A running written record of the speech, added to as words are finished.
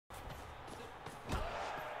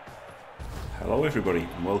Hello everybody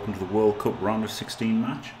and welcome to the World Cup round of 16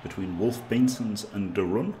 match between Wolfbanesons and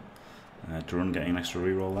Durrun. Durrun getting an extra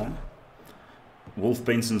reroll there.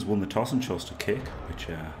 Wolfbanesons won the toss and chose to kick, which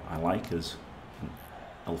I like as an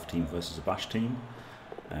elf team versus a bash team.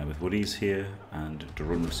 With Woodies here and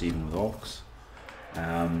Durrun receiving with Orcs.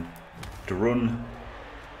 Durrun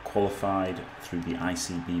qualified through the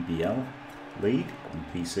ICBBL league on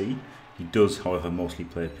PC. He does, however, mostly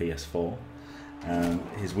play PS4.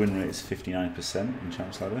 His win rate is 59% in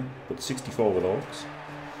Champs Ladder, but 64 with Orcs.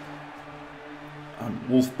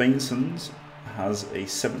 Wolfbanesons has a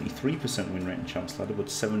 73% win rate in Champs Ladder, but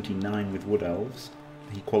 79 with Wood Elves.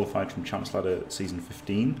 He qualified from Champs Ladder season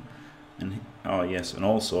 15, and and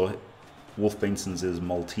also Wolfbanesons is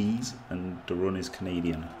Maltese and Durrun is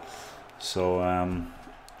Canadian. So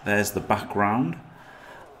there's the background,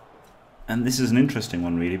 and this is an interesting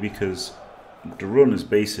one really because Durrun has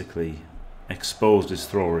basically exposed his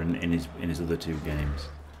thrower in his other two games,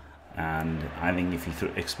 and I think if he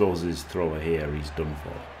exposes his thrower here, he's done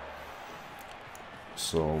for.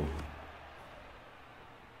 So,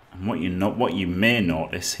 and what you may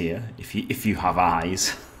notice here, if you have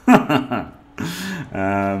eyes,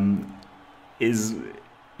 is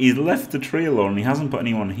he's left the tree alone. He hasn't put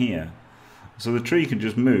anyone here, so the tree can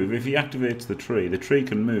just move. If he activates the tree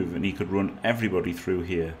can move, and he could run everybody through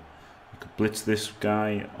here. Could blitz this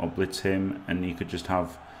guy or blitz him, and you could just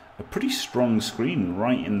have a pretty strong screen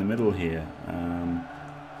right in the middle here.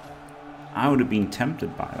 I would have been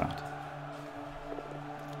tempted by that,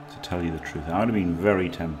 to tell you the truth. I would have been very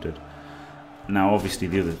tempted. Now obviously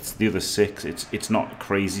the other six, it's not a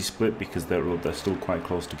crazy split because they're still quite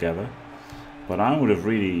close together, but I would have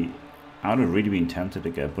really been tempted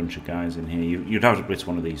to get a bunch of guys in here. You'd have to blitz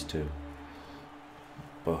one of these two,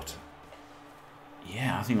 but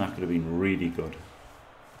yeah, I think that could have been really good,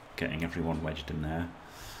 getting everyone wedged in there.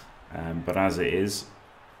 But as it is,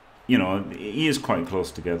 you know, he is quite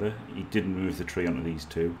close together. He didn't move the tree onto these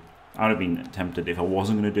two. I would have been tempted, if I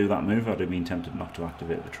wasn't going to do that move, I'd have been tempted not to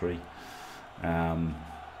activate the tree.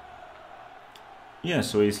 Yeah,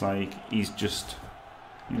 so he's just,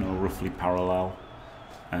 you know, roughly parallel,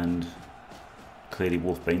 and clearly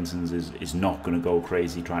Wolfbanesons is not going to go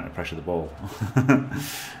crazy trying to pressure the ball.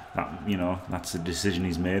 That's the decision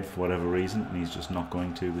he's made for whatever reason, and he's just not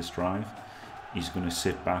going to this drive. He's going to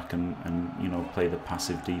sit back and you know, play the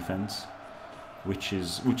passive defense, which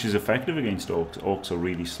is effective against Orcs. Orcs are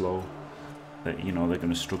really slow. They're going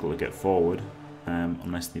to struggle to get forward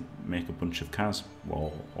unless they make a bunch of Kaz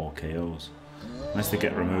or KOs. Unless they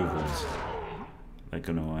get removals, they're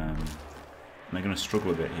going to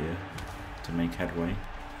struggle a bit here to make headway.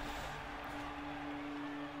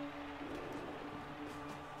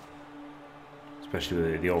 Especially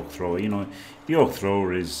with the Orc thrower. You know, the Orc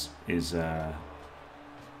thrower is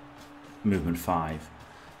movement 5.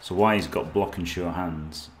 So while he's got block and sure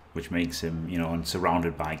hands, which makes him, you know, and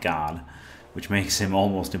surrounded by guard, which makes him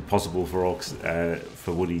almost impossible for Orcs,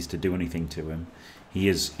 for Woodies to do anything to him. He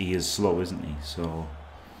is slow, isn't he? So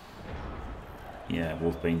yeah,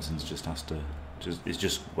 Wolfbanesons just has to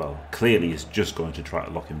clearly is just going to try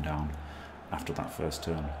to lock him down after that first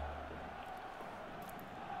turn.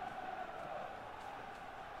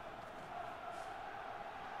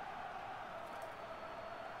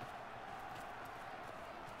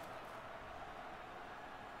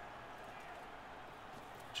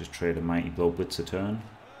 Just trade a Mighty Blow Blitz a turn.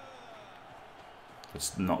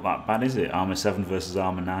 It's not that bad, is it? Armor 7 versus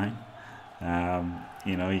Armor 9.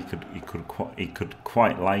 You know, he could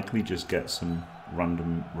quite likely just get some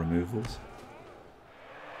random removals.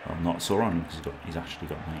 Well, not so random because he's actually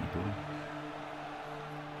got Mighty Blow.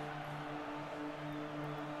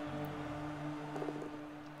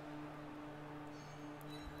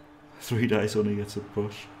 Three dice only gets a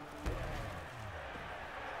push.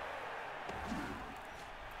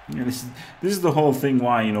 Yeah, this is the whole thing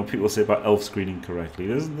why, you know, people say about elf screening correctly.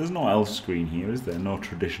 There's no elf screen here, is there? No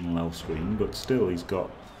traditional elf screen, but still he's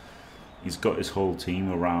got his whole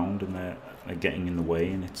team around, and they're getting in the way,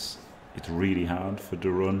 and it's really hard for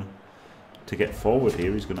Durrun to get forward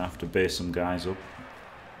here. He's going to have to base some guys up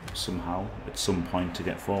somehow at some point to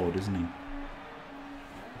get forward, isn't he?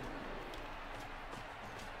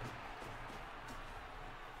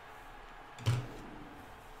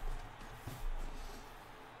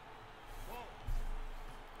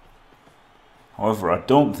 However, I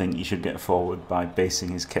don't think he should get forward by basing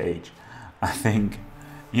his cage. I think,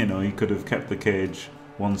 you know, he could have kept the cage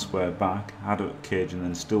one square back, had a cage, and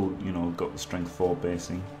then still, you know, got the strength 4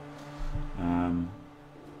 basing.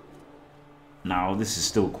 Now, this is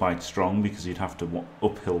still quite strong because you'd have to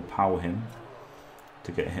uphill power him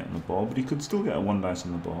to get a hit on the ball, but he could still get a 1 dice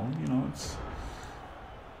on the ball. You know,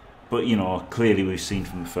 But, you know, clearly we've seen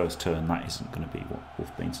from the first turn that isn't going to be what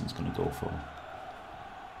Wolfbanesons going to go for.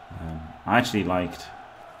 I actually liked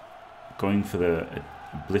going for the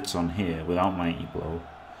blitz on here without Mighty Blow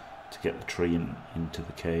to get the tree into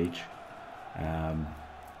the cage.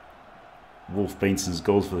 Wolfbanesons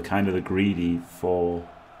goes for the kind of the greedy for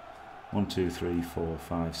 1, 2, 3, 4,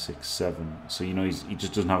 5, 6, 7. So, you know, he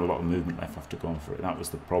just doesn't have a lot of movement left after going for it. That was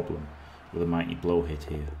the problem with a Mighty Blow hit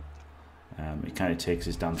here. It kind of takes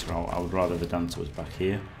his dancer out. I would rather the dancer was back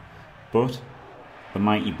here. But the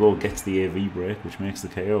Mighty Blow gets the AV break, which makes the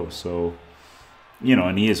KO. So, you know,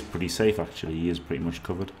 and he is pretty safe actually. He is pretty much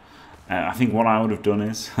covered. I think what I would have done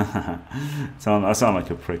is, I sound like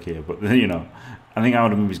a prick here, but you know, I think I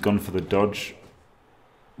would have maybe gone for the dodge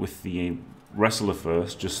with the wrestler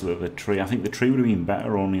first, just so that the tree. I think the tree would have been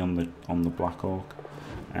better only on the Black Orc,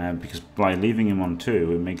 because by leaving him on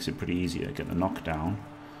 2, it makes it pretty easy to get the knockdown.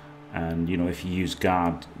 And you know, if you use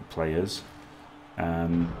guard players,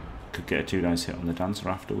 could get a 2 dice hit on the dancer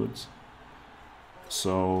afterwards.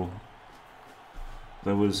 So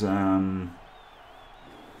there was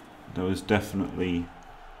definitely,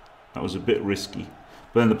 that was a bit risky.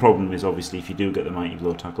 But then the problem is obviously if you do get the Mighty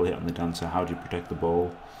Blow tackle hit on the dancer, how do you protect the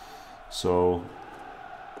ball? So,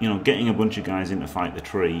 you know, getting a bunch of guys in to fight the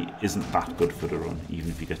tree isn't that good for Durrun, even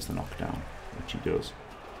if he gets the knockdown, which he does.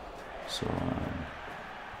 So,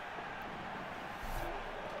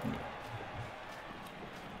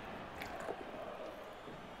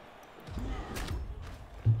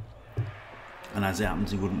 and as it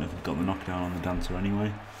happens, he wouldn't have got the knockdown on the dancer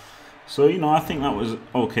anyway. So, you know, I think that was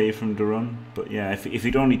okay from Durrun. But yeah, if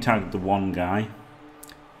he'd only tagged the one guy,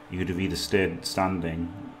 you could have either stayed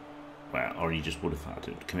standing, well, or he just would have had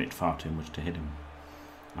to commit far too much to hit him.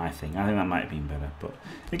 I think that might have been better. But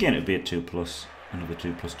again, it'd be a 2+, another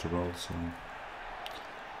 2+ to roll. So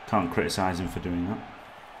can't criticise him for doing that.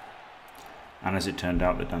 And as it turned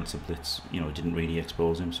out, the dancer blitz, you know, didn't really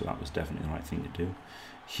expose him, so that was definitely the right thing to do.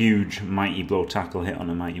 Huge Mighty Blow tackle hit on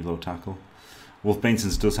a Mighty Blow tackle.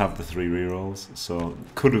 Wolfbanesons does have the 3 rerolls, so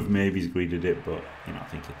could have maybe greeted it, but you know, I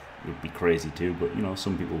think it would be crazy too. But you know,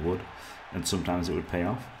 some people would, and sometimes it would pay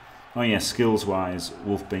off. Oh yeah, skills-wise,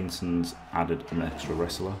 Wolfbanesons added an extra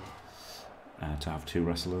wrestler to have 2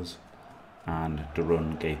 wrestlers, and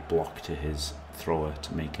Durrun gave block to his thrower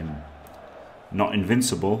to make him not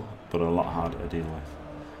invincible, but a lot harder to deal with.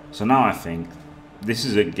 So now I think this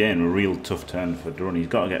is again a real tough turn for Durrun. He's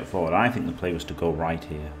got to get forward. I think the play was to go right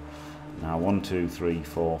here. Now 1, 2, 3,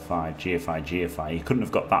 4, 5, GFI, GFI. He couldn't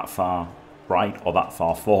have got that far right or that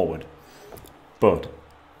far forward. But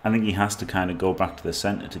I think he has to kind of go back to the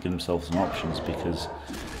centre to give himself some options, because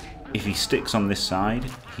if he sticks on this side,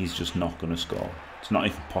 he's just not going to score. It's not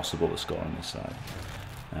even possible to score on this side.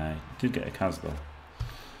 He did get a Kaz though.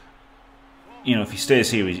 You know, if he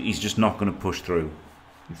stays here, he's just not going to push through.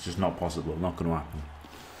 It's just not possible, not going to happen.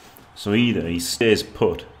 So either he stays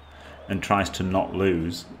put and tries to not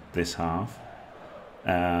lose this half,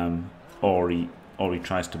 or he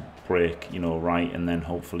tries to break, you know, right, and then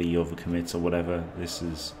hopefully he overcommits or whatever. This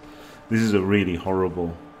is a really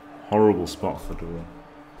horrible spot for Durrun.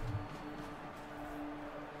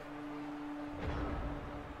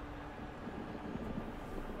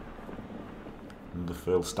 And the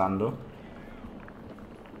failed stand up.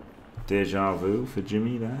 Deja vu for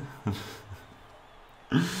Jimmy there.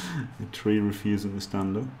 The tree refusing to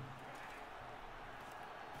stand up.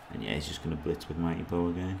 And yeah, he's just going to blitz with Mighty Blow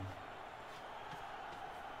again.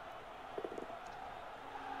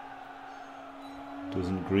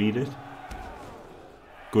 Doesn't greed it.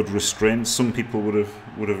 Good restraint. Some people would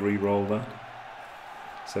have re-rolled that.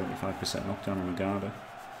 75% knockdown on a Garda.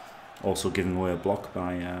 Also giving away a block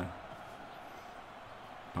by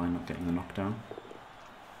not getting the knockdown.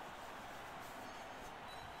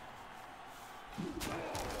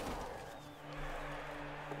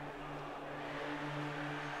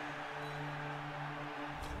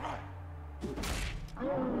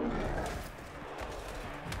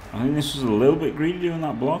 I think this was a little bit greedy doing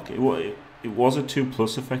that block. It was a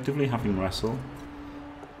 2+ effectively, having wrestle.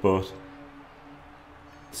 But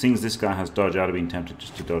seeing as this guy has dodge, I'd have been tempted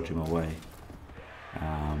just to dodge him away,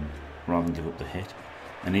 rather than give up the hit.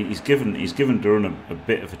 And he's given Durrun a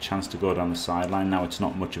bit of a chance to go down the sideline. Now it's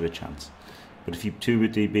not much of a chance. But if you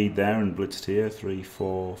 2-DB'd there and blitzed here, 3,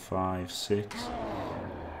 4, 5, 6,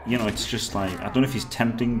 you know, it's just like, I don't know if he's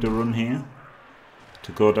tempting Durrun here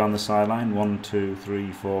to go down the sideline. 1, 2,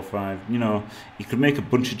 3, 4, 5. You know, he could make a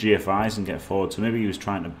bunch of GFIs and get forward. So maybe he was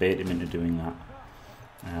trying to bait him into doing that.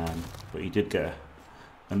 But he did get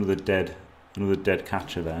another dead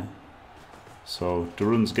catcher there. So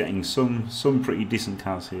Durrun's getting some pretty decent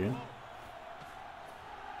Kaz here.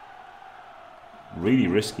 Really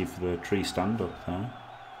risky for the tree stand-up there.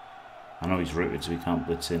 I know he's rooted, so he can't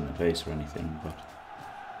blitz in the base or anything, but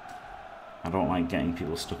I don't like getting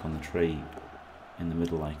people stuck on the tree in the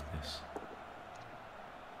middle like this.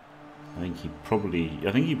 I think he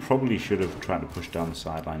probably should have tried to push down the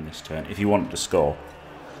sideline this turn if he wanted to score.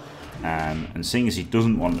 And seeing as he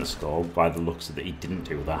doesn't want to score, by the looks of it, he didn't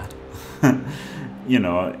do that. You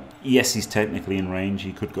know, yes, he's technically in range.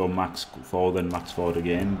 He could go max forward and max forward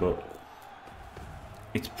again, but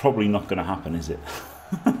it's probably not going to happen, is it?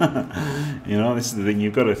 You know, this is the thing.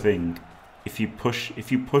 You've got to think. If you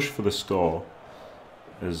push for the score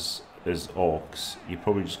as Orcs, you're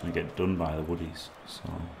probably just going to get done by the Woodies. So,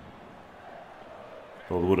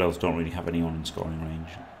 well, the Wood Elves don't really have anyone in scoring range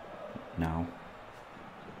now.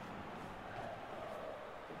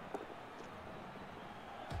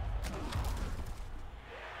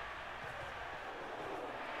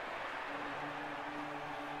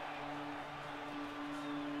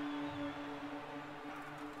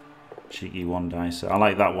 Cheeky one dice. I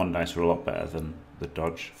like that one dicer a lot better than the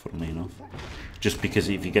dodge, funnily enough. Just because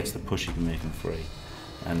if he gets the push, he can make him free.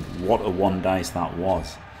 And what a one dice that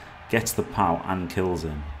was. Gets the POW and kills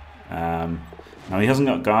him. Now he hasn't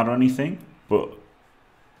got guard or anything, but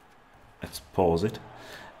let's pause it.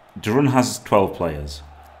 Durrun has 12 players,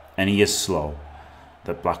 and he is slow.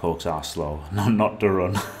 The Black Orcs are slow. No, not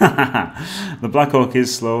Durrun. The Black Orc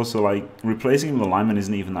is slow, so like replacing him with a lineman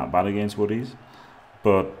isn't even that bad against Woodies.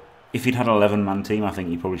 But if he'd had an 11-man team, I think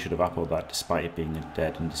he probably should have appled that, despite it being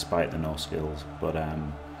dead and despite the no skills. But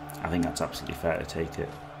I think that's absolutely fair to take it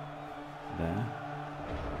there.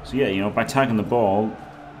 So yeah, you know, by tagging the ball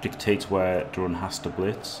dictates where Durrun has to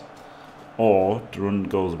blitz, or Durrun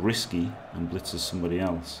goes risky and blitzes somebody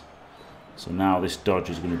else. So now this dodge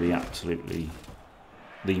is going to be absolutely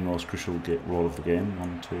the most crucial role of the game.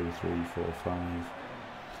 1, 2, 3, 4, 5.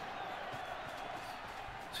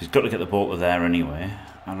 So he's got to get the ball to there anyway.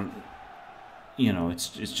 And you know, it's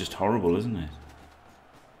just horrible, isn't it?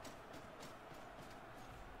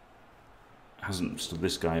 Hasn't stood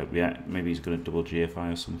this guy up yet. Maybe he's going to double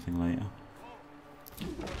GFI or something later.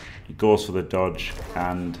 He goes for the dodge,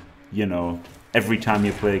 and you know, every time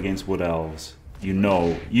you play against Wood Elves, you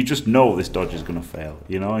just know this dodge is going to fail.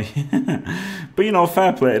 You know, but you know,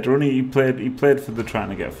 fair play to Durrun. He played for the trying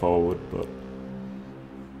to get forward, but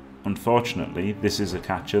unfortunately, this is a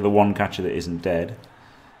catcher. The one catcher that isn't dead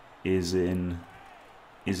is in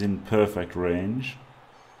perfect range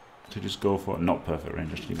to just go for it. Not perfect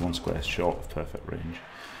range, actually, one square short of perfect range,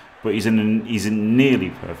 but he's in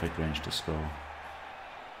nearly perfect range to score.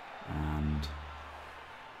 And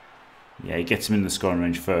yeah, he gets him in the scoring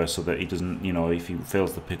range first, so that he doesn't, you know, if he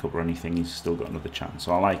fails the pickup or anything, he's still got another chance.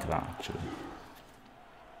 So I like that, actually.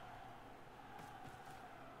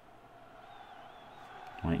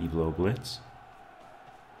 Mighty Blow blitz.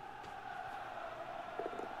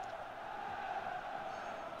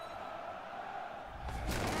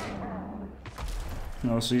 You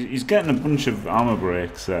know, so he's getting a bunch of armor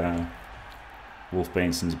breaks,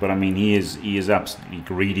 Wolfbanesons, but I mean, he is absolutely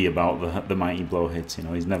greedy about the Mighty Blow hits. You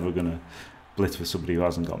know, he's never gonna blitz with somebody who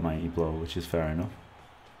hasn't got Mighty Blow, which is fair enough.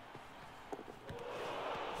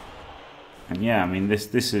 And yeah, I mean,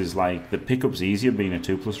 this is like, the pickup's easier being a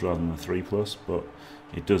 2+ rather than a 3+, but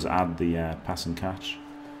it does add the pass and catch.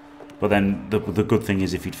 But then the good thing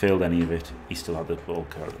is, if he'd failed any of it, he still had the ball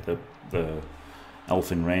the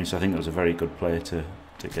elf in range. So I think it was a very good play to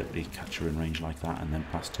get the catcher in range like that and then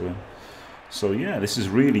pass to him. So yeah, this has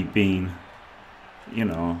really been, you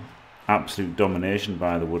know, absolute domination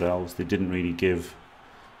by the Wood Elves. They didn't really give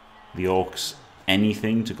the Orcs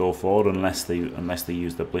anything to go forward unless they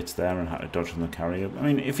used the blitz there and had to dodge from the carrier. I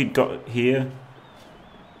mean, if he'd got here,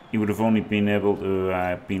 he would have only been able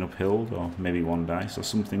to been uphill, or maybe one dice or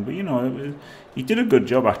something. But you know, he did a good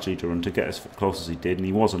job actually, Durrun, to get as close as he did, and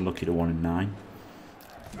he was unlucky to 1 in 9.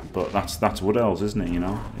 But that's Wood Elves, isn't it? You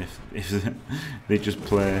know, if they just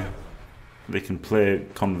play, they can play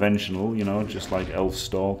conventional, you know, just like elf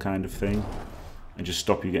stall kind of thing, and just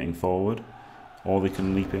stop you getting forward, or they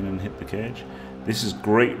can leap in and hit the cage. This is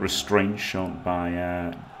great restraint shown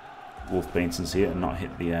by Wolfbanesons here, and not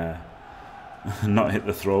hit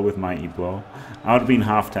the throw with Mighty Blow. I would have been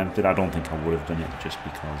half tempted. I don't think I would have done it, just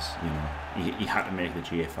because, you know, he had to make the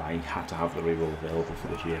GFI. He had to have the reroll available for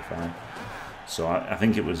the GFI. So I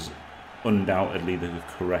think it was undoubtedly the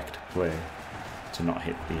correct play to not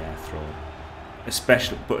hit the throw,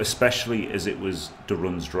 especially as it was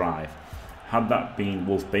Durrun's drive. Had that been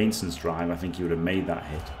Wolfbanesons' drive, I think he would have made that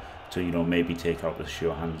hit to, you know, maybe take out the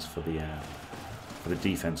sure hands for the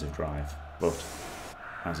defensive drive. But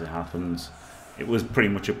as it happens, it was pretty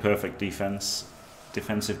much a perfect defense,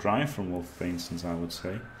 defensive drive from Wolfbanesons, I would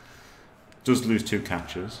say. Does lose 2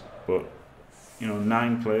 catches, but you know,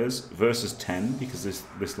 9 players versus 10 because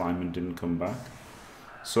this lineman didn't come back.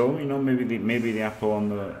 So you know, maybe the apple on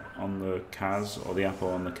the Kaz or the apple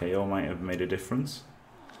on the KO might have made a difference.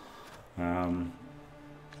 But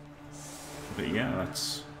yeah,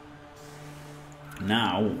 that's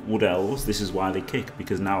now Wood Elves. This is why they kick,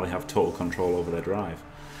 because now they have total control over their drive.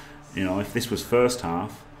 You know, if this was first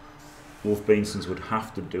half, Wolfbanesons would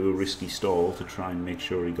have to do a risky stall to try and make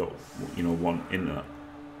sure he got, you know, one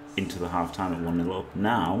into the half time at 1-0 up.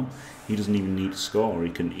 Now he doesn't even need to score.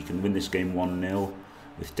 He can win this game 1-0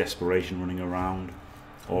 with desperation running around,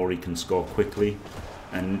 or he can score quickly.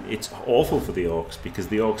 And it's awful for the Orcs because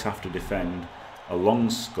the Orcs have to defend a long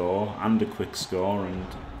score and a quick score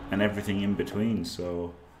and everything in between.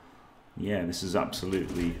 So yeah, this is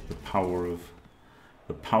absolutely the power of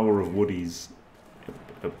Woody's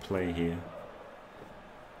at play here.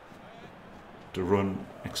 Durrun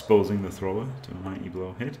exposing the thrower to a mighty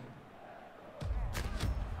blow hit.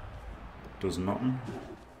 Does nothing.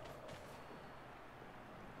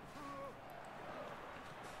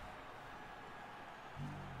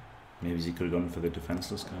 Maybe he could have gone for the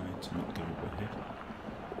defenseless guy to not give a hit.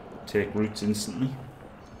 Take roots instantly.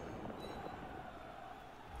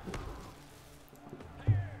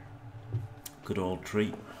 Good old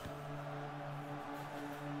treat.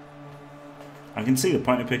 I can see the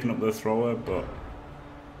point of picking up the thrower, but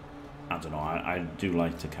I don't know, I do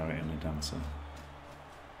like to carry it in a dancer.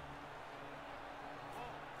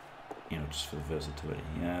 You know, just for the versatility.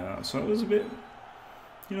 Yeah, so it was a bit,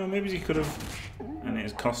 you know, maybe he could have, and it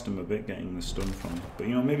has cost him a bit getting the stun from it, but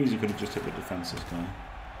you know, maybe he could have just hit the defenseless guy.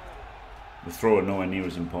 The thrower nowhere near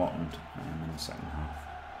as important in the second half.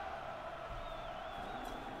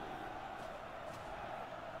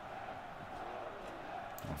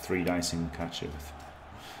 Three dicing catcher with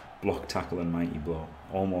block, tackle and mighty blow,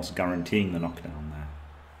 almost guaranteeing the knockdown there.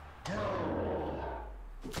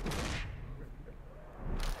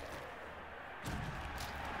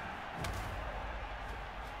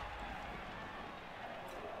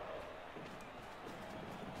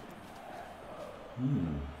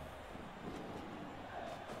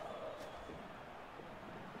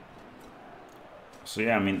 So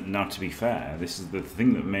yeah, I mean, now to be fair, this is the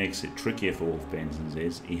thing that makes it trickier for Wolfbanesons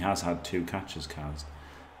is he has had 2 catches cast,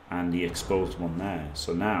 and he exposed one there.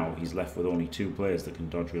 So now he's left with only 2 players that can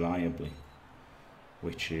dodge reliably,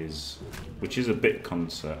 which is a bit of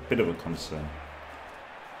a concern.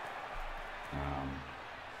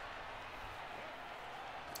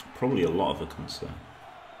 Probably a lot of a concern.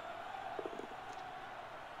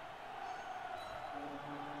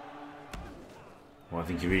 Well, I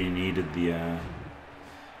think he really needed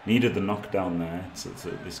the knockdown there so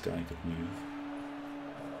that this guy could move.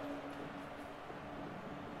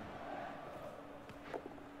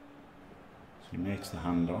 So he makes the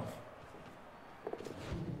handoff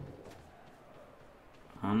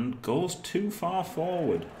and goes too far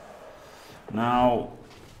forward. Now,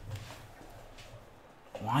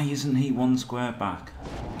 why isn't he 1 square back?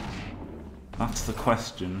 That's the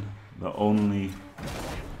question that only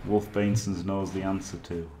Wolfbanesons knows the answer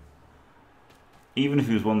to. Even if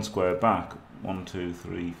he was 1 square back, 1, 2,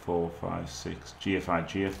 3, 4, 5, 6,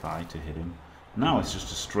 GFI to hit him. Now it's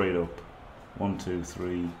just a straight up 1, 2,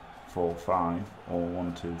 3, 4, 5, or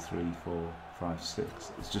 1, 2, 3, 4, 5,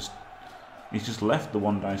 6. It's just, he's just left the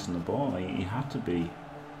 1 dice on the ball. He had to be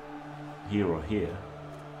here or here,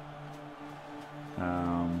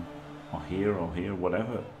 or here,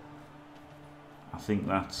 whatever. I think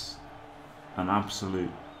that's an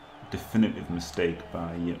absolute definitive mistake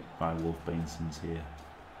by Wolfbanesons here.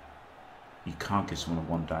 You can't give someone a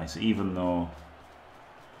 1 dice, even though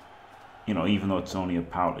it's only a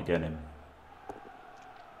power to get him.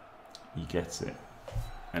 He gets it,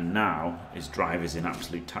 and now his drive is in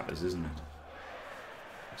absolute tatters, isn't it?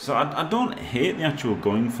 So I don't hate the actual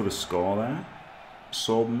going for the score there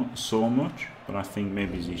so much, but I think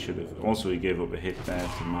maybe he should have. Also, he gave up a hit there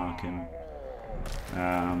to mark him.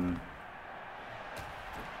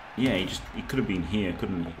 Yeah, he could have been here,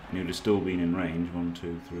 couldn't he? And he would have still been in range. 1,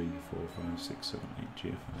 2, 3, 4, 5, 6, 7, 8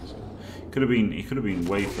 GFIs. So he could have been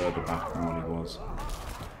way further back than what he was.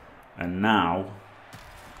 And now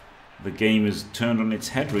the game is turned on its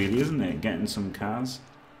head, really, isn't it? Getting some cars.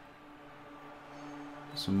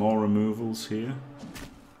 Some more removals here.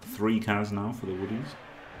 3 cars now for the Woodies.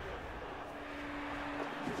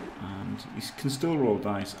 And he can still roll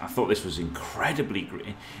dice. I thought this was incredibly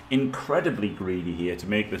greedy here to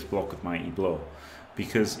make this block with Mighty Blow,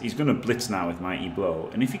 because he's going to blitz now with Mighty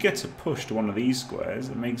Blow, and if he gets a push to one of these squares,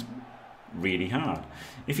 it makes really hard.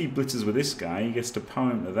 If he blitzes with this guy, he gets to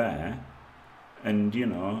power him to there, and you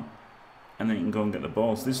know, and then he can go and get the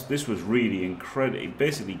balls. This was really incredible. It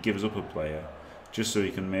basically gives up a player just so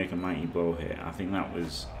he can make a mighty blow hit. I think that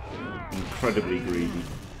was incredibly greedy.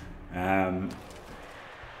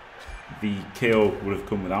 The KO would have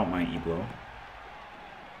come without mighty blow,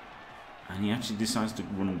 and he actually decides to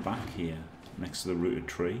run back here next to the rooted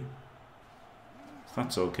tree.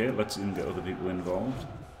 That's okay. Let's even get other people involved.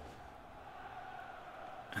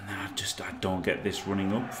 And then I don't get this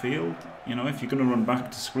running up field. You know, if you're going to run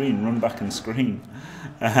back to screen, run back and screen.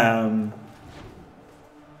 And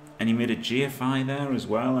he made a GFI there as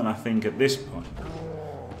well. And I think at this point,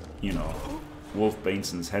 you know,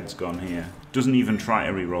 Wolfbanesons' head's gone here. Doesn't even try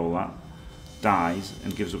to re-roll that. Dies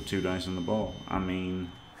and gives up 2 dice on the ball. I mean,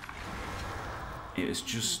 it was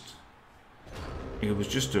just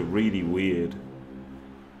a really weird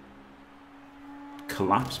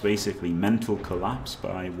collapse, basically mental collapse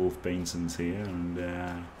by Wolfbanesons here, and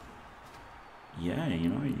yeah, you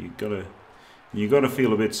know, you gotta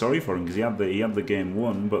feel a bit sorry for him because he had the game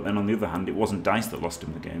won, but then on the other hand, it wasn't dice that lost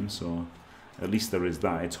him the game, so at least there is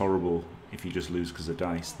that. It's horrible if you just lose because of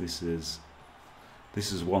dice. This is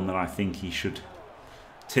one that I think he should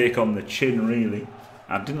take on the chin, really.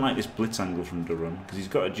 I didn't like this blitz angle from Durrun because he's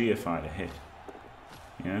got a GFI to hit.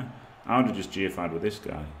 Yeah, I would have just GFI'd with this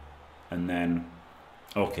guy, and then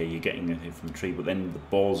okay, you're getting a hit from the tree, but then the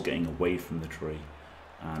ball's getting away from the tree,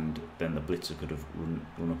 and then the blitzer could have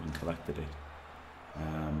run up and collected it.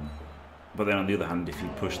 But then on the other hand, if you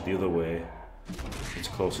push the other way, it's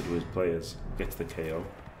closer to his players, gets the KO.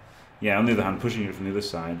 Yeah, on the other hand, pushing it from the other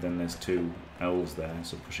side, then there's 2 elves there,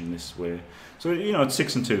 so pushing this way. So, you know, it's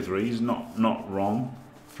 6 and 2 3s, not wrong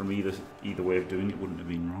from either way of doing it, wouldn't have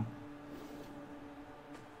been wrong.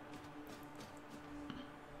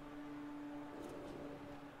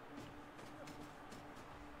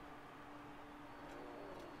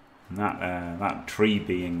 And that tree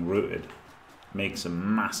being rooted makes a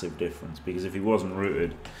massive difference, because if he wasn't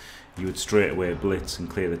rooted, you would straight away blitz and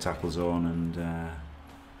clear the tackle zone, and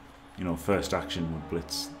you know, first action would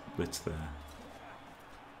blitz there.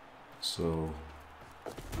 So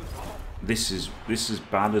this is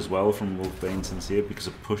bad as well from Wolfbanesons here, because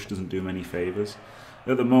a push doesn't do him any favours.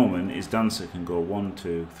 At the moment, his dancer can go 1,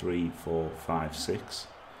 2, 3, 4, 5, 6,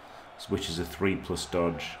 which is a 3+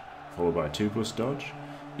 dodge followed by a 2+ dodge.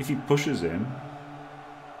 If he pushes him,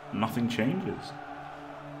 nothing changes.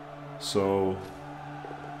 So,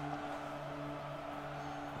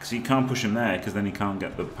 because he can't push him there, because then he can't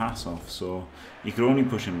get the pass off. So you could only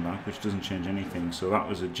push him back, which doesn't change anything. So that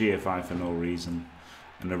was a GFI for no reason,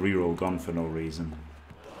 and a reroll gone for no reason.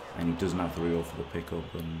 And he doesn't have the reroll for the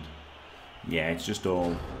pickup. And yeah, it's just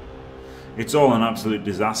all an absolute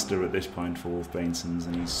disaster at this point for Wolfbanesons,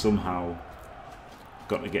 and he's somehow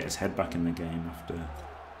got to get his head back in the game after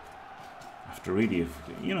really,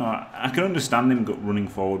 you know, I can understand him running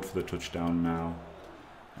forward for the touchdown now.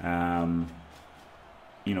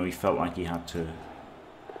 You know, he felt like he had to.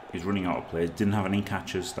 He's running out of plays. Didn't have any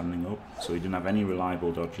catchers standing up, so he didn't have any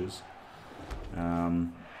reliable dodges.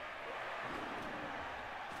 But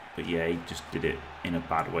yeah, he just did it in a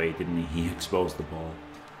bad way, didn't he? He exposed the ball.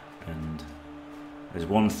 And there's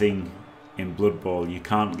one thing in Blood Bowl: you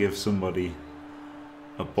can't give somebody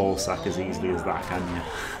a ball sack as easily as that, can you?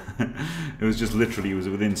 It was just literally, he was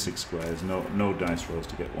within 6 squares, no dice rolls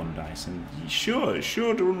to get 1 dice, and sure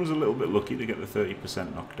Durrun was a little bit lucky to get the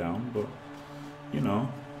 30% knockdown, but you know,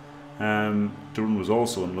 Durrun was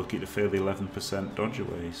also unlucky to fail the 11% dodge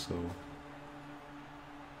away. So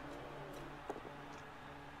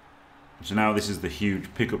now this is the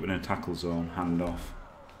huge pickup in a tackle zone, hand off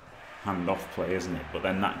play, isn't it? But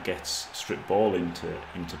then that gets strip ball into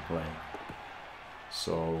play.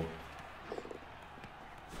 So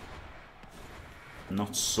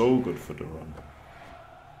not so good for Durrun,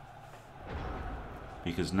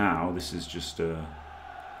 because now this is just not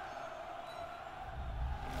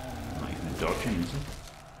even a dodging, is it?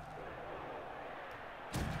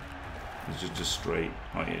 It's just a straight.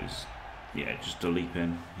 Oh, it is. Yeah, just a leap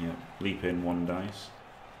in. Yeah, leap in 1 dice.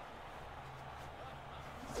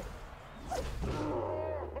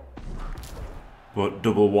 But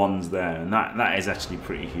double 1s there, and that is actually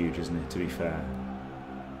pretty huge, isn't it? To be fair,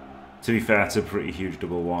 it's a pretty huge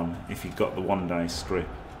double 1. If you got the 1 dice strip,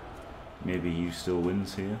 maybe he still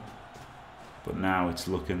wins here. But now it's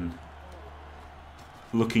looking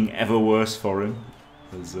ever worse for him,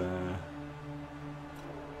 as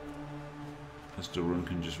Durrun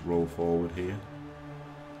can just roll forward here.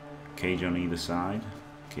 Cage on either side,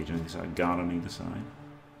 guard on either side.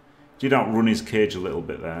 Did outrun his cage a little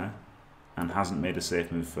bit there. and hasn't made a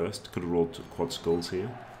safe move first. Could have rolled to quad skulls here.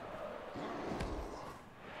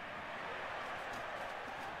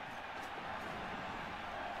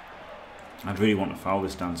 I'd really want to foul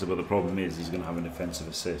this dancer, but the problem is he's going to have an offensive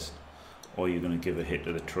assist, or you're going to give a hit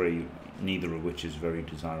to the tree, neither of which is very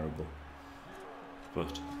desirable.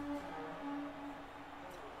 But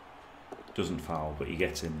doesn't foul, but he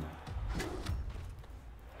gets in there.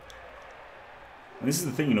 And this is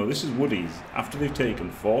the thing, you know, this is Woody's. After they've taken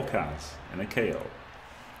 4 Kaz and a KO,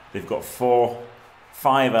 they've got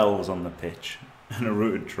 5 elves on the pitch and a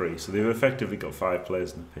rooted tree, so they've effectively got 5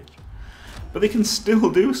 players on the pitch. But they can still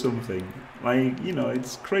do something. Like, you know,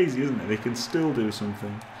 it's crazy, isn't it? They can still do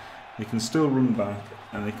something. They can still run back,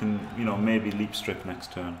 and they can, you know, maybe leap strip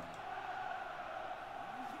next turn.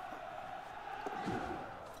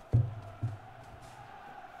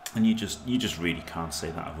 And you just really can't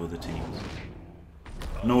say that of other teams.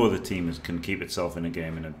 No other team can keep itself in a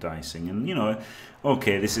game in a dicing. And, you know,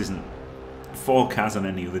 okay, this isn't... 4 Kaz on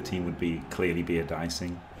any other team would clearly be a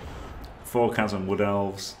dicing. 4 Kaz on Wood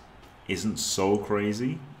Elves isn't so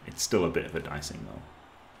crazy. It's still a bit of a dicing though.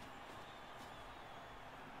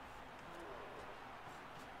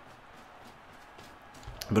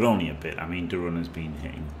 But only a bit. I mean, Durrun has been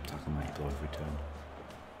hitting tackle mighty blow every turn.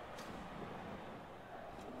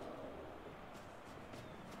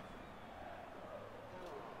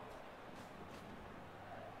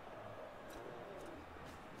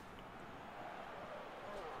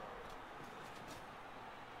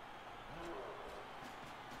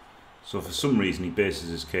 So for some reason he bases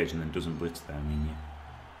his cage and then doesn't blitz there. I mean,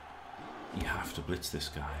 you have to blitz this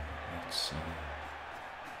guy. That's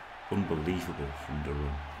unbelievable from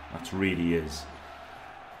Durrun. That really is.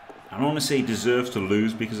 I don't want to say he deserves to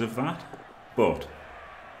lose because of that, but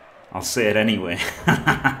I'll say it anyway.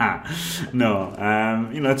 No,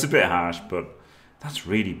 you know, it's a bit harsh, but that's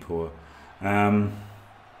really poor.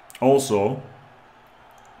 Also,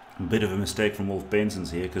 a bit of a mistake from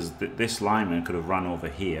Wolfbanesons here, because this lineman could have run over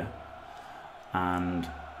here, and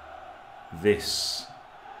this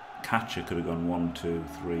catcher could have gone 1, 2,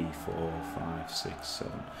 3, 4, 5, 6,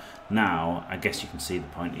 7. Now, I guess you can see the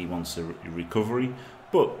point. He wants a recovery,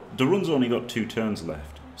 but Durrun's only got 2 turns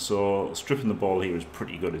left, so stripping the ball here is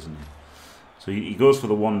pretty good, isn't it? So he goes for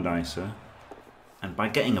the 1 dicer, and by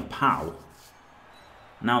getting a POW,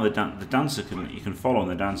 now the dancer you can follow, and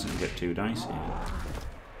the dancer can get 2 dice here.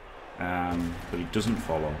 But he doesn't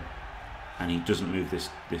follow, and he doesn't move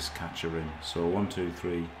this catcher in. So 1, 2,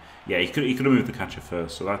 3. Yeah, he could have moved the catcher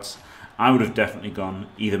first. So that's, I would have definitely gone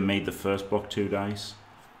either made the first block 2 dice,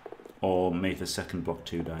 or made the second block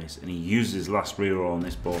 2 dice. And he used his last reroll on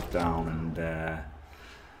this both down, and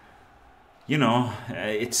you know,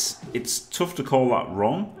 it's tough to call that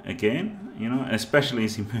wrong again. You know, especially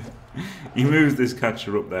as he moves this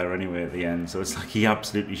catcher up there anyway at the end. So it's like he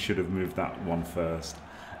absolutely should have moved that one first,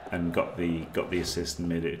 and got the assist and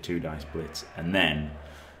made it a 2 dice blitz. And then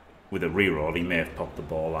with a reroll, he may have popped the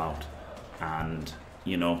ball out, and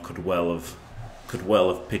you know, could well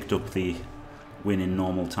have picked up the win in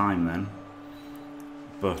normal time then.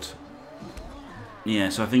 But yeah,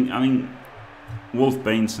 so I think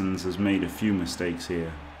Wolfbanesons has made a few mistakes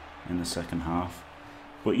here in the second half.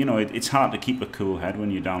 But you know, it's hard to keep a cool head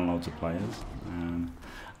when you're down loads of players.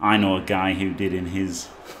 I know a guy who did in his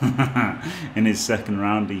in his second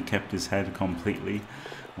round. He kept his head completely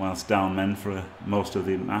whilst down men for most of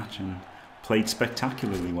the match and played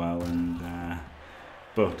spectacularly well. And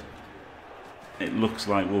but it looks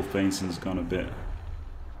like Wolfbanesons gone a bit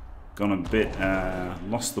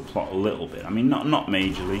lost the plot a little bit. I mean, not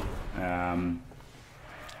majorly,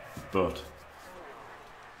 but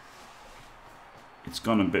it's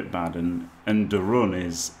gone a bit bad, and Durrun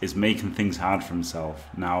is making things hard for himself.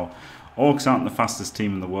 Now, Orcs aren't the fastest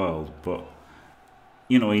team in the world, but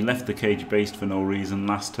you know, he left the cage based for no reason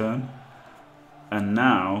last turn, and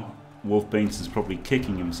now Wolfbanesons is probably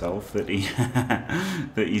kicking himself that he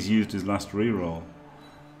that he's used his last reroll,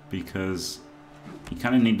 because he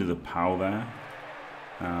kind of needed the POW there.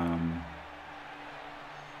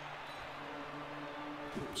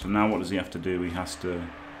 So now what does he have to do? He has to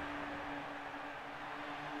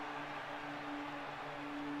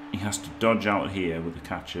dodge out here with the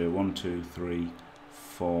catcher. 1, 2, 3,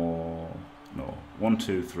 4. No, 1,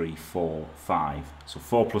 2, 3, 4, 5. So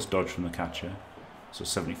 4 plus dodge from the catcher. So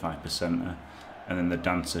 75%er. And then the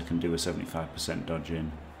dancer can do a 75% dodge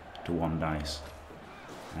in to 1 dice.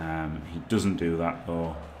 He doesn't do that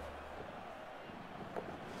though.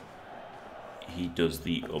 He does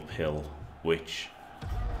the uphill, which,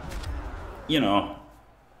 you know,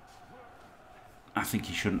 I think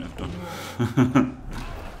he shouldn't have done.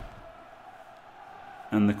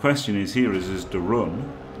 And the question is here is Durrun,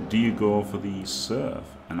 do you go for the surf?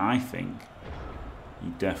 And I think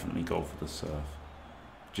you definitely go for the surf.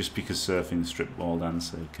 Just because surfing the strip ball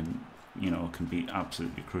dancer can, you know, can be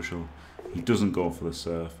absolutely crucial. He doesn't go for the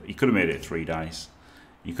surf. He could have made it 3 dice.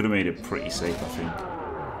 He could have made it pretty safe, I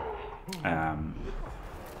think.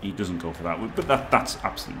 He doesn't go for that, but that's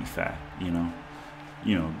absolutely fair, you know.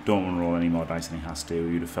 You know, don't want to roll any more dice than he has to.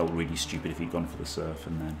 He would have felt really stupid if he'd gone for the surf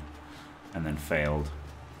and then failed,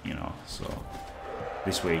 you know. So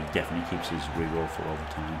this way he definitely keeps his reroll for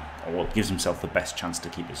overtime, or gives himself the best chance to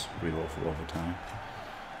keep his reroll for overtime.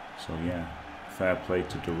 So yeah, fair play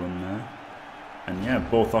to Durrun there. And yeah,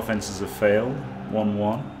 both offenses have failed,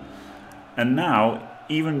 1-1. And now,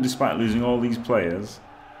 even despite losing all these players,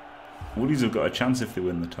 Woodies have got a chance if they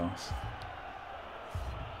win the toss.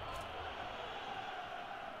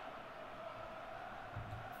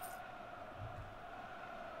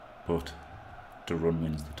 But Durrun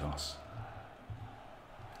wins the toss.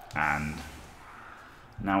 And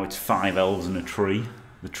now it's 5 elves and a tree.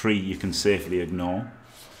 The tree you can safely ignore.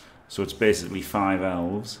 So it's basically 5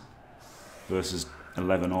 elves versus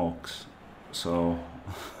 11 orcs. So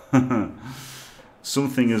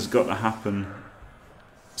something has got to happen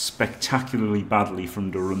spectacularly badly from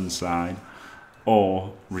Durrun's side,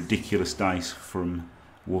 or ridiculous dice from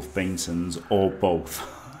Wolfbanesons, or both,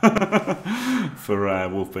 for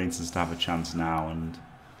Wolfbanesons to have a chance now. And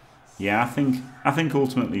yeah, I think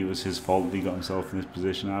ultimately it was his fault that he got himself in this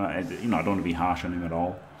position. You know, I don't want to be harsh on him at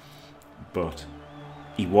all, but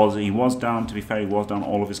he was down. To be fair, he was down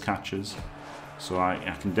all of his catches, so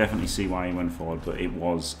I can definitely see why he went forward. But it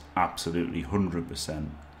was absolutely 100%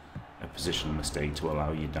 a positional mistake to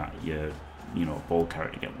allow your you know, ball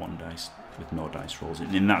carrier to get 1 dice with no dice rolls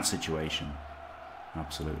in that situation.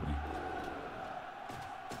 Absolutely.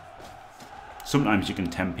 Sometimes you can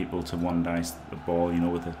tempt people to 1 dice the ball, you know,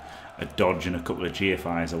 with a dodge and a couple of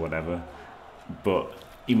GFIs or whatever. But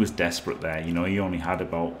he was desperate there, you know. He only had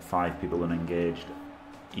about 5 people unengaged.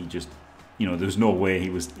 He just, you know, there's no way he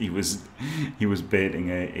was baiting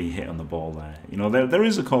a hit on the ball there. You know, there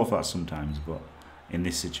is a call for that sometimes, but in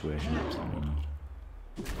this situation, absolutely not.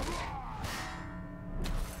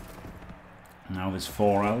 Now there's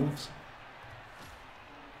 4 elves.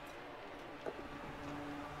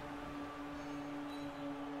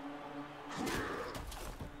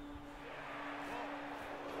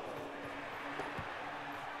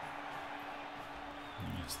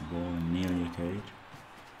 Gets the ball in nearly a cage.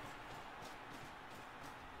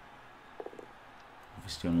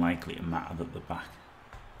 Obviously unlikely to matter that the back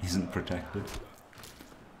isn't protected.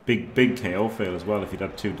 Big KO fail as well. If he'd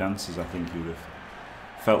had 2 dances, I think he would have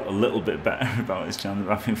felt a little bit better about his chance.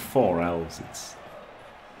 I think 4 elves,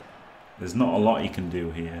 there's not a lot you can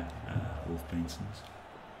do here, Wolfbanesons.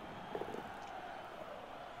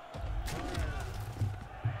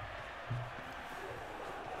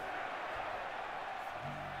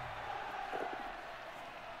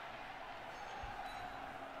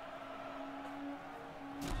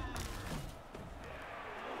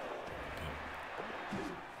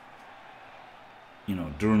 You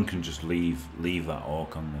know, Durrun can just leave that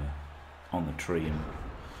orc on the tree and,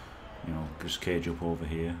 you know, just cage up over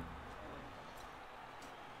here.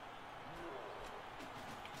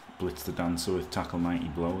 Blitz the dancer with tackle mighty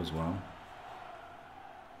blow as well.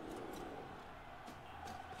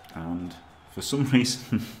 And for some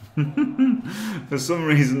reason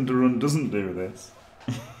Durrun doesn't do this.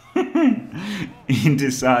 He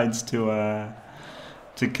decides to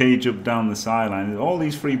cage up down the sideline. All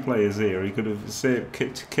these 3 players here, he could have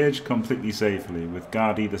caged completely safely with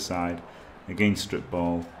guard either side against strip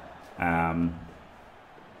ball.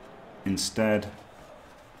 Instead,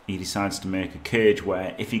 he decides to make a cage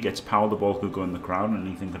where if he gets power, the ball could go in the crowd and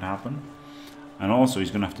anything could happen. And also,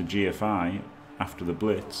 he's going to have to GFI after the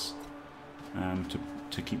blitz to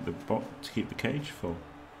keep the cage full.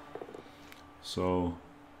 So,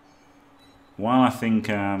 while I think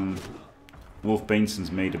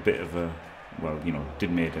Wolfbanesons made a bit of a, well, you know,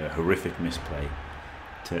 made a horrific misplay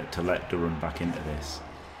to let Durrun back into this.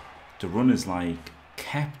 Durrun is like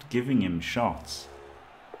kept giving him shots,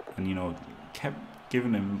 and you know, kept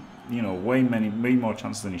giving him, you know, way more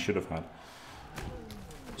chances than he should have had.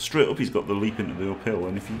 Straight up, he's got the leap into the uphill,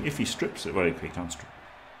 and if he strips it, well, he can't strip.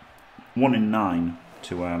 1 in 9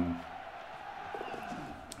 to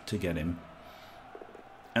get him,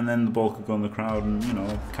 and then the ball could go in the crowd, and you know,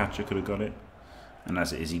 the catcher could have got it. And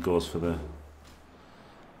as it is, he goes for the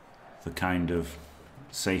kind of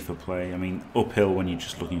safer play. I mean, uphill when you're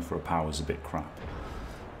just looking for a power is a bit crap,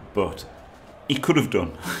 but he could have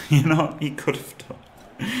done. You know, he could have done.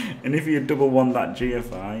 And if he had double won that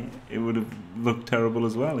GFI, it would have looked terrible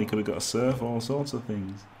as well. He could have got a surf, all sorts of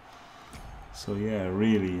things. So yeah,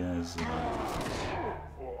 really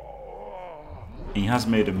he has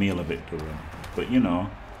made a meal of it, Durrun. But you know,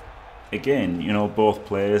 again, you know, both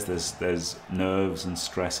players, there's nerves and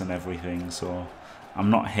stress and everything, so I'm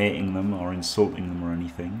not hating them or insulting them or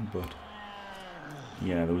anything, but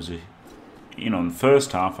yeah, there was a, you know, in the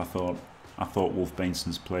first half I thought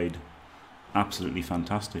Wolfbanesons played absolutely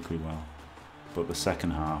fantastically well, but the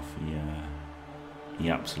second half he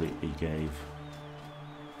absolutely gave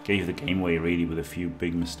the game away really with a few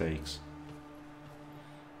big mistakes.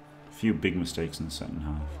 A few big mistakes in the second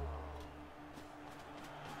half.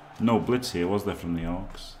 No blitz here, was there, from the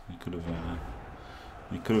Orcs? They could have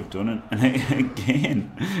done it. And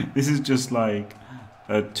again, this is just like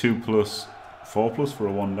a 2+, 4+ for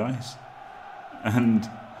a 1 dice, and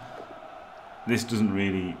this doesn't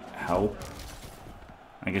really help.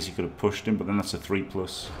 I guess you could have pushed him, but then that's a 3+.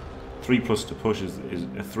 3+ to push is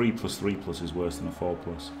a 3+, 3+ is worse than a 4+.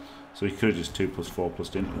 So he could have just 2+,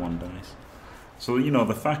 4+ into 1 dice. So you know,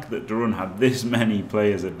 the fact that Durrun had this many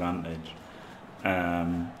players advantage,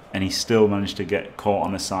 and he still managed to get caught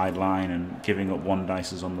on a sideline and giving up 1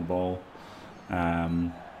 dices on the ball.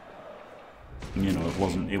 You know,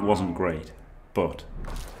 it wasn't great, but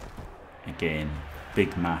again,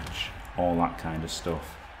 big match, all that kind of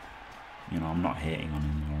stuff. You know, I'm not hating on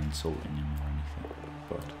him or insulting him or anything,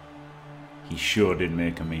 but he sure did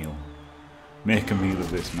make a meal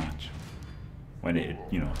of this match. When it,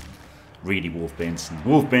 you know, really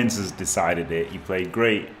Wolfbanesons decided it. He played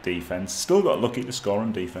great defense, still got lucky to score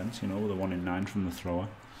on defense, you know, with a 1 in 9 from the thrower,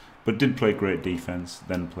 but did play great defense.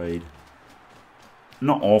 Then played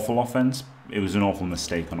not awful offense. It was an awful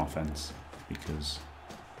mistake on offense because,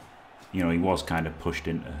 you know, he was kind of pushed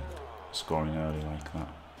into scoring early like that.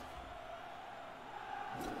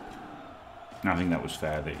 And I think that was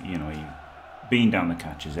fair. That, you know, he being down the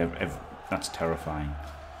catches, that's terrifying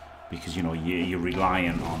because, you know, you're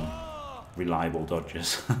reliant on reliable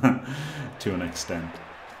dodgers to an extent.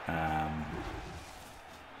 Yeah,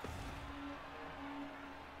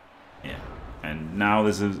 and now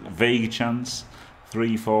there's a vague chance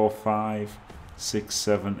 3, 4, 5, 6,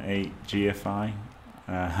 7, 8 GFI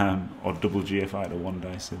or double GFI to 1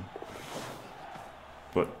 dice in.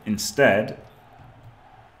 But instead,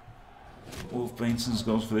 Wolfbanesons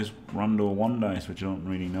goes for this rando 1 dice, which I don't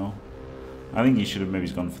really know. I think he should have maybe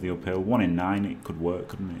gone for the uphill. 1 in 9, it could work,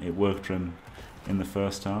 couldn't it? It worked for him in the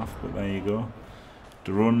first half, but there you go.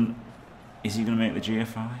 Durrun, is he going to make the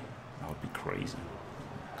GFI? That would be crazy.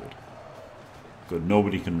 Good. Good,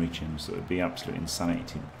 nobody can reach him, so it would be absolute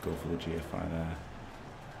insanity to go for the GFI there.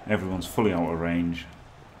 Everyone's fully out of range,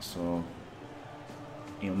 so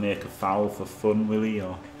he'll make a foul for fun, will he?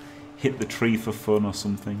 Or hit the tree for fun or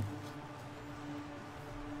something.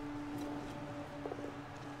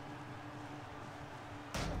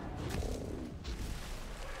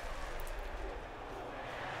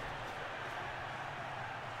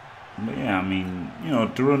 But yeah, I mean, you know,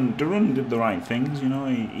 Durrun did the right things. You know,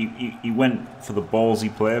 he went for the ballsy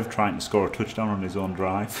play of trying to score a touchdown on his own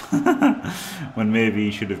drive, when maybe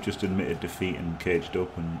he should have just admitted defeat and caged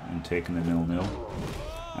up and taken a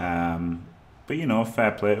 0-0. But you know,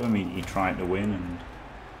 fair play to him. He tried to win, and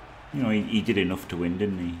you know, he did enough to win,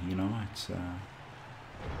 didn't he? You know, it's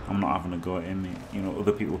I'm not having a go at him. You know,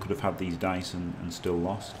 other people could have had these dice and still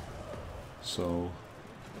lost. So.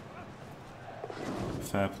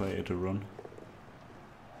 Fair play to Durrun.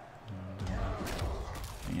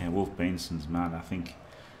 Yeah, Wolfbanesons, man. I think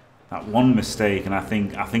that one mistake, and I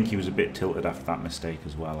think he was a bit tilted after that mistake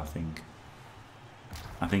as well. I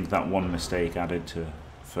think that one mistake added to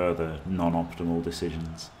further non-optimal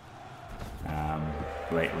decisions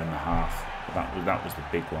later in the half. That was the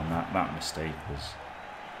big one. That mistake was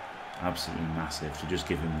absolutely massive to just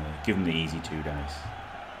give him the easy 2 dice.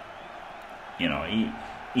 You know,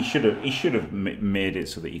 he should have made it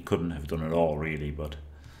so that he couldn't have done it all, really. But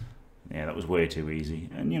yeah, that was way too easy.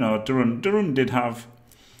 And you know, Durrun did have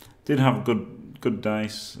good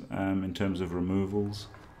dice in terms of removals.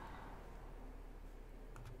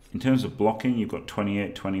 In terms of blocking, you've got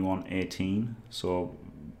 28, 21, 18. So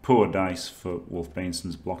poor dice for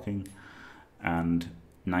Wolfbanesons blocking, and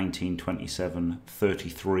 19, 27,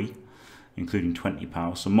 33, including 20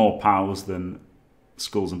 power. So more powers than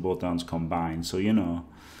skulls and both downs combined. So you know,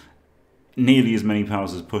 nearly as many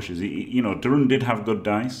powers as pushes. You know, Durrun did have good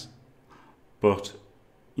dice, but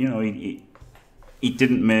you know, he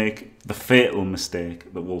didn't make the fatal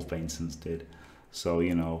mistake that Wolfbanesons did. So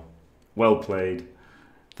you know, well played.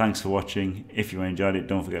 Thanks for watching. If you enjoyed it,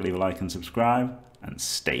 don't forget to leave a like and subscribe, and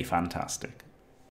stay fantastic.